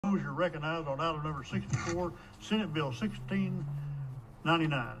opposed, you're recognized on item number 64, Senate Bill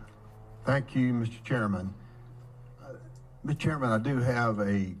 1699. Thank you, Mr. Chairman. Mr. Chairman, I do have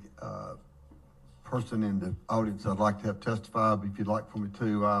a person in the audience I'd like to have testify. If you'd like for me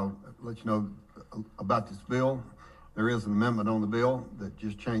to, I'll let you know about this bill. There is an amendment on the bill that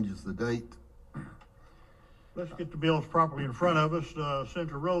just changes the date. Let's get the bills properly in front of us.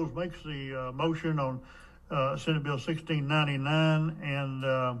 Senator Rose makes the motion on Senate Bill 1699,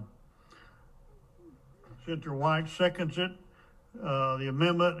 and Senator White seconds it. The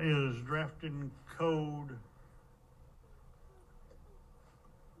amendment is drafting code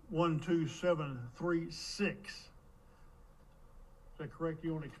 12736. Is that correct?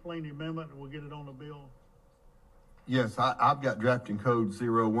 You want to explain the amendment and we'll get it on the bill? Yes, I've got drafting code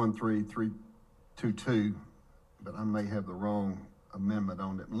 013322, but I may have the wrong amendment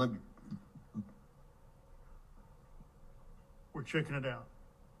on it. We're checking it out.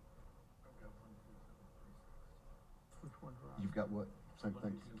 Which one's right? You've got what? Same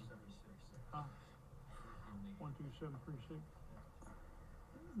thing. 12736.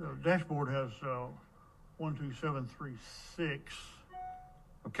 The dashboard has 12736.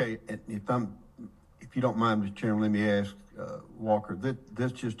 Okay, and if you don't mind, Mr. Chairman, let me ask Walker.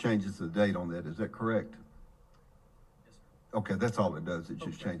 This just changes the date on that. Is that correct? Yes, sir. Okay, that's all it does. It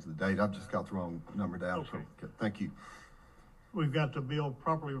just changes the date. I've just got the wrong number down. Okay. So okay, thank you. We've got the bill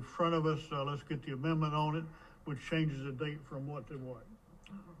properly in front of us. Let's get the amendment on it, which changes the date from what to what?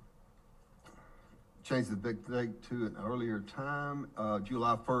 Change the date to an earlier time,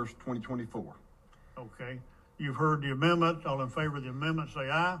 July 1st, 2024. Okay. You've heard the amendment. All in favor of the amendment, say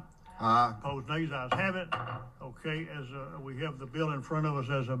aye. Aye. Opposed, nays. Ayes have it. Okay. As we have the bill in front of us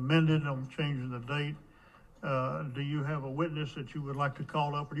as amended on changing the date. Do you have a witness that you would like to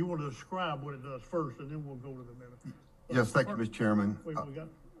call up, or do you want to describe what it does first, and then we'll go to the amendment? Yes, thank you, Mr. Chairman. Wait, we got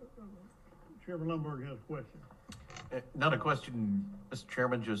Chairman Lundberg has a question. Not a question, Mr.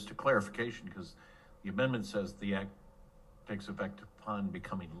 Chairman, just a clarification, because the amendment says the act takes effect upon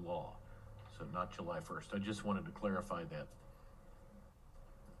becoming law, so not July 1st. I just wanted to clarify that.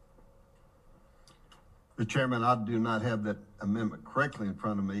 Mr. Chairman, I do not have that amendment correctly in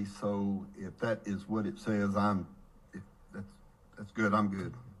front of me, so if that is what it says, that's good. I'm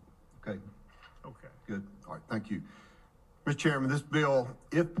good. Okay. Okay. Good. All right. Thank you. Mr. Chairman, this bill,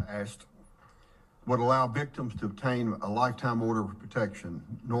 if passed, would allow victims to obtain a lifetime order of protection.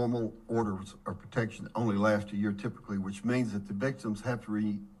 Normal orders of protection only last a year typically, which means that the victims have to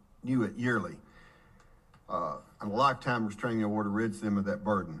renew it yearly. And a lifetime restraining order rids them of that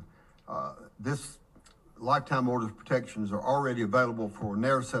burden. This lifetime order of protections are already available for a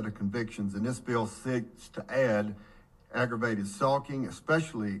narrow set of convictions, and this bill seeks to add aggravated stalking,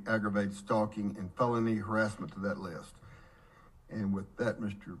 especially aggravated stalking and felony harassment to that list. And with that,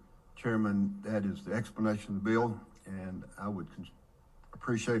 Mr. Chairman, that is the explanation of the bill, and I would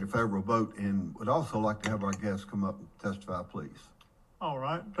appreciate a favorable vote, and would also like to have our guests come up and testify, please. All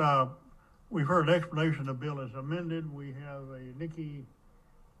right. We've heard an explanation of the bill as amended. We have a Nikki,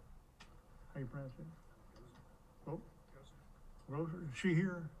 how you pronounce it? Oh, Goeser. Is she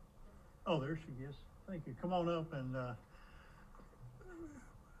here? Oh, there she is. Thank you. Come on up and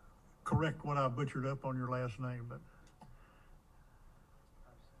correct what I butchered up on your last name, but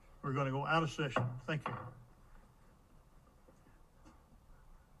we're going to go out of session. Thank you.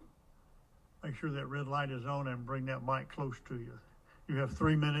 Make sure that red light is on and bring that mic close to you. You have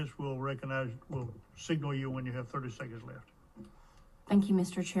 3 minutes. We'll signal you when you have 30 seconds left. Thank you,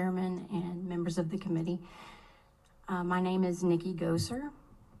 Mr. Chairman and members of the committee. My name is Nikki Goeser.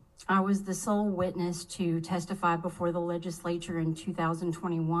 I was the sole witness to testify before the legislature in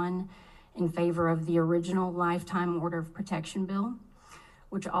 2021 in favor of the original lifetime order of protection bill,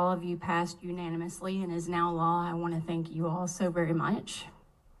 which all of you passed unanimously and is now law. I want to thank you all so very much.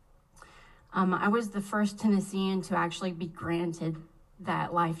 I was the first Tennessean to actually be granted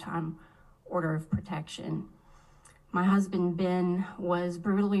that lifetime order of protection. My husband, Ben, was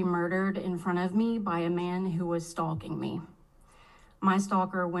brutally murdered in front of me by a man who was stalking me. My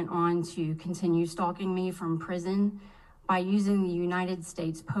stalker went on to continue stalking me from prison by using the United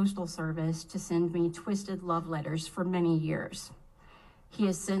States Postal Service to send me twisted love letters for many years. He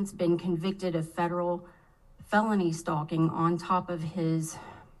has since been convicted of federal felony stalking on top of his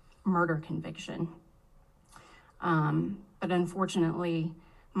murder conviction. But unfortunately,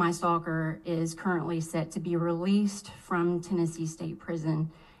 my stalker is currently set to be released from Tennessee State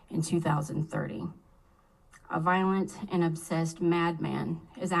Prison in 2030. A violent and obsessed madman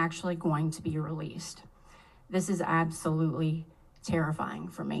is actually going to be released. This is absolutely terrifying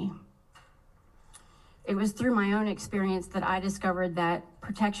for me. It was through my own experience that I discovered that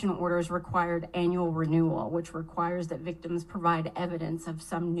protection orders required annual renewal, which requires that victims provide evidence of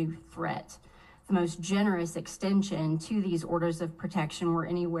some new threat. The most generous extension to these orders of protection were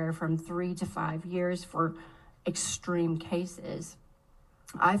anywhere from 3 to 5 years for extreme cases.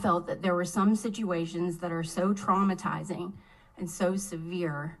 I felt that there were some situations that are so traumatizing and so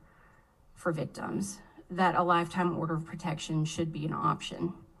severe for victims that a lifetime order of protection should be an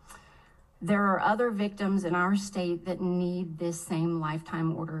option. There are other victims in our state that need this same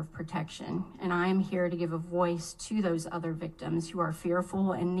lifetime order of protection, and I am here to give a voice to those other victims who are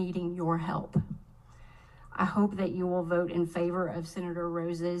fearful and needing your help. I hope that you will vote in favor of Senator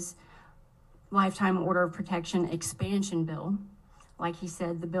Rose's lifetime order of protection expansion bill. Like he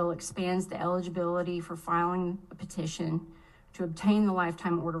said, the bill expands the eligibility for filing a petition to obtain the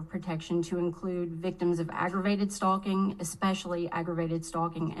lifetime order of protection to include victims of aggravated stalking, especially aggravated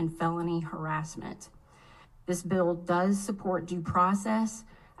stalking and felony harassment. This bill does support due process,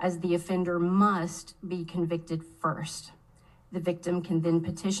 as the offender must be convicted first. The victim can then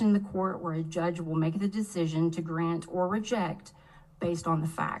petition the court, where a judge will make the decision to grant or reject based on the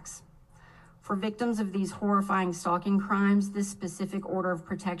facts. For victims of these horrifying stalking crimes, this specific order of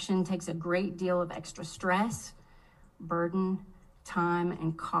protection takes a great deal of extra stress, burden, time,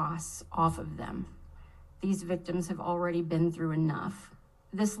 and costs off of them. These victims have already been through enough.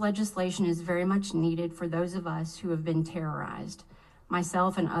 This legislation is very much needed for those of us who have been terrorized.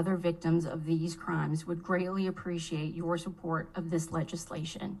 Myself and other victims of these crimes would greatly appreciate your support of this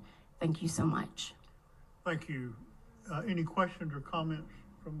legislation. Thank you so much. Thank you. Any questions or comments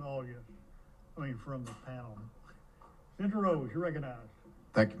from the audience? From the panel. Senator Rose, you're recognized.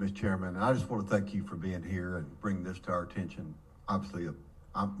 Thank you, Mr. Chairman. And I just want to thank you for being here and bringing this to our attention. Obviously,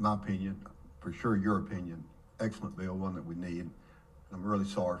 my opinion, for sure your opinion, excellent bill, one that we need. I'm really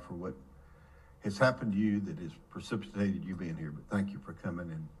sorry for what has happened to you that has precipitated you being here, but thank you for coming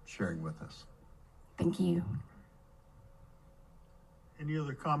and sharing with us. Thank you. Any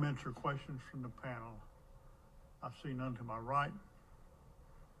other comments or questions from the panel? I see none to my right.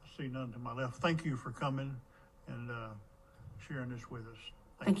 I see none to my left. Thank you for coming and sharing this with us.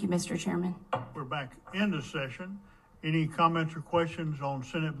 Thank you, Mr. Chairman. We're back into session. Any comments or questions on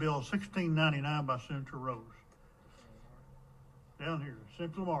Senate Bill 1699 by Senator Rose? Down here,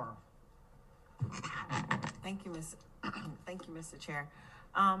 Senator Lamar. Thank you, Mr. Chair.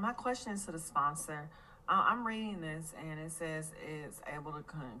 My question is to the sponsor. I'm reading this, and it says it's able to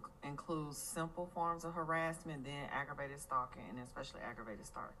include simple forms of harassment, then aggravated stalking, and especially aggravated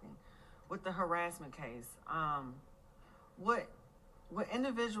stalking. With the harassment case, what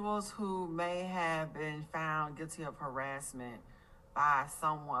individuals who may have been found guilty of harassment by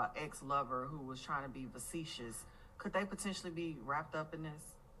someone, ex-lover who was trying to be facetious, could they potentially be wrapped up in this?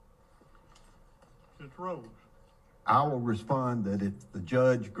 Senator Rose. I will respond that if the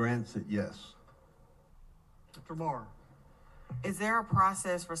judge grants it, yes. Mr. Marr. Is there a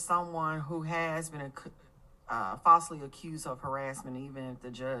process for someone who has been falsely accused of harassment, even if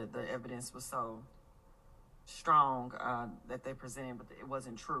the evidence was so strong that they presented, but it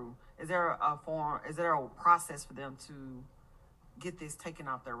wasn't true? Is there a process for them to get this taken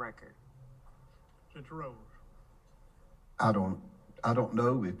off their record? Senator Rose. I don't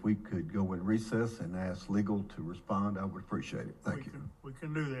know. If we could go in recess and ask legal to respond, I would appreciate it. Thank you. We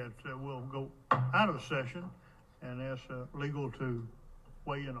can do that. We'll go out of session and ask legal to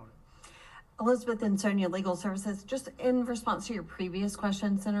weigh in on it. Elizabeth and Sonia, Legal Services. Just in response to your previous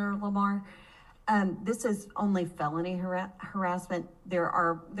question, Senator Lamar, this is only felony harassment.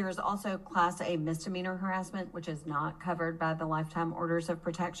 There is also Class A misdemeanor harassment, which is not covered by the lifetime orders of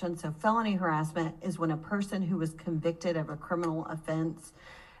protection. So felony harassment is when a person who was convicted of a criminal offense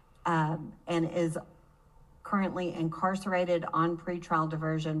and is currently incarcerated on pretrial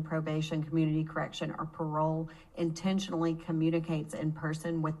diversion, probation, community correction, or parole intentionally communicates in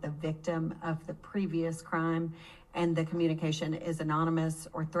person with the victim of the previous crime, and the communication is anonymous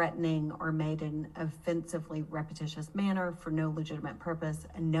or threatening or made in offensively repetitious manner for no legitimate purpose,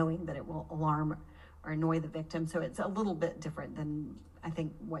 and knowing that it will alarm or annoy the victim. So it's a little bit different than, I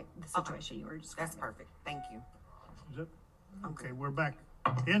think, what the situation you were describing. That's perfect. Thank you. Is it? Okay, we're back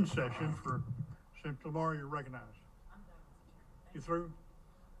in session for Senator Lamar. You're recognized. You through?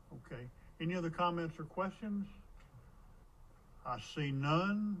 Okay. Any other comments or questions? I see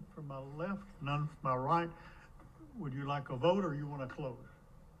none from my left, none from my right. Would you like a vote, or you want to close?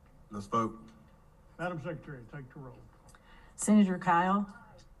 Let's vote. Madam Secretary, take the roll. Senator Kyle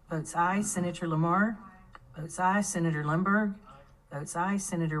votes aye. Senator Lamar votes aye. Senator Lundberg votes aye.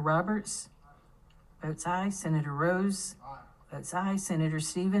 Senator Roberts votes aye. Senator Rose votes aye. Senator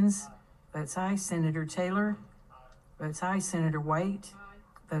Stevens Votes aye. Senator Taylor. Votes aye. Senator White.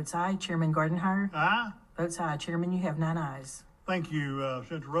 Votes aye. Chairman Gardenhire. Aye. Votes aye. Chairman, you have 9 ayes. Thank you.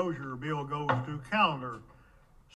 Since Rozier, bill goes to calendar.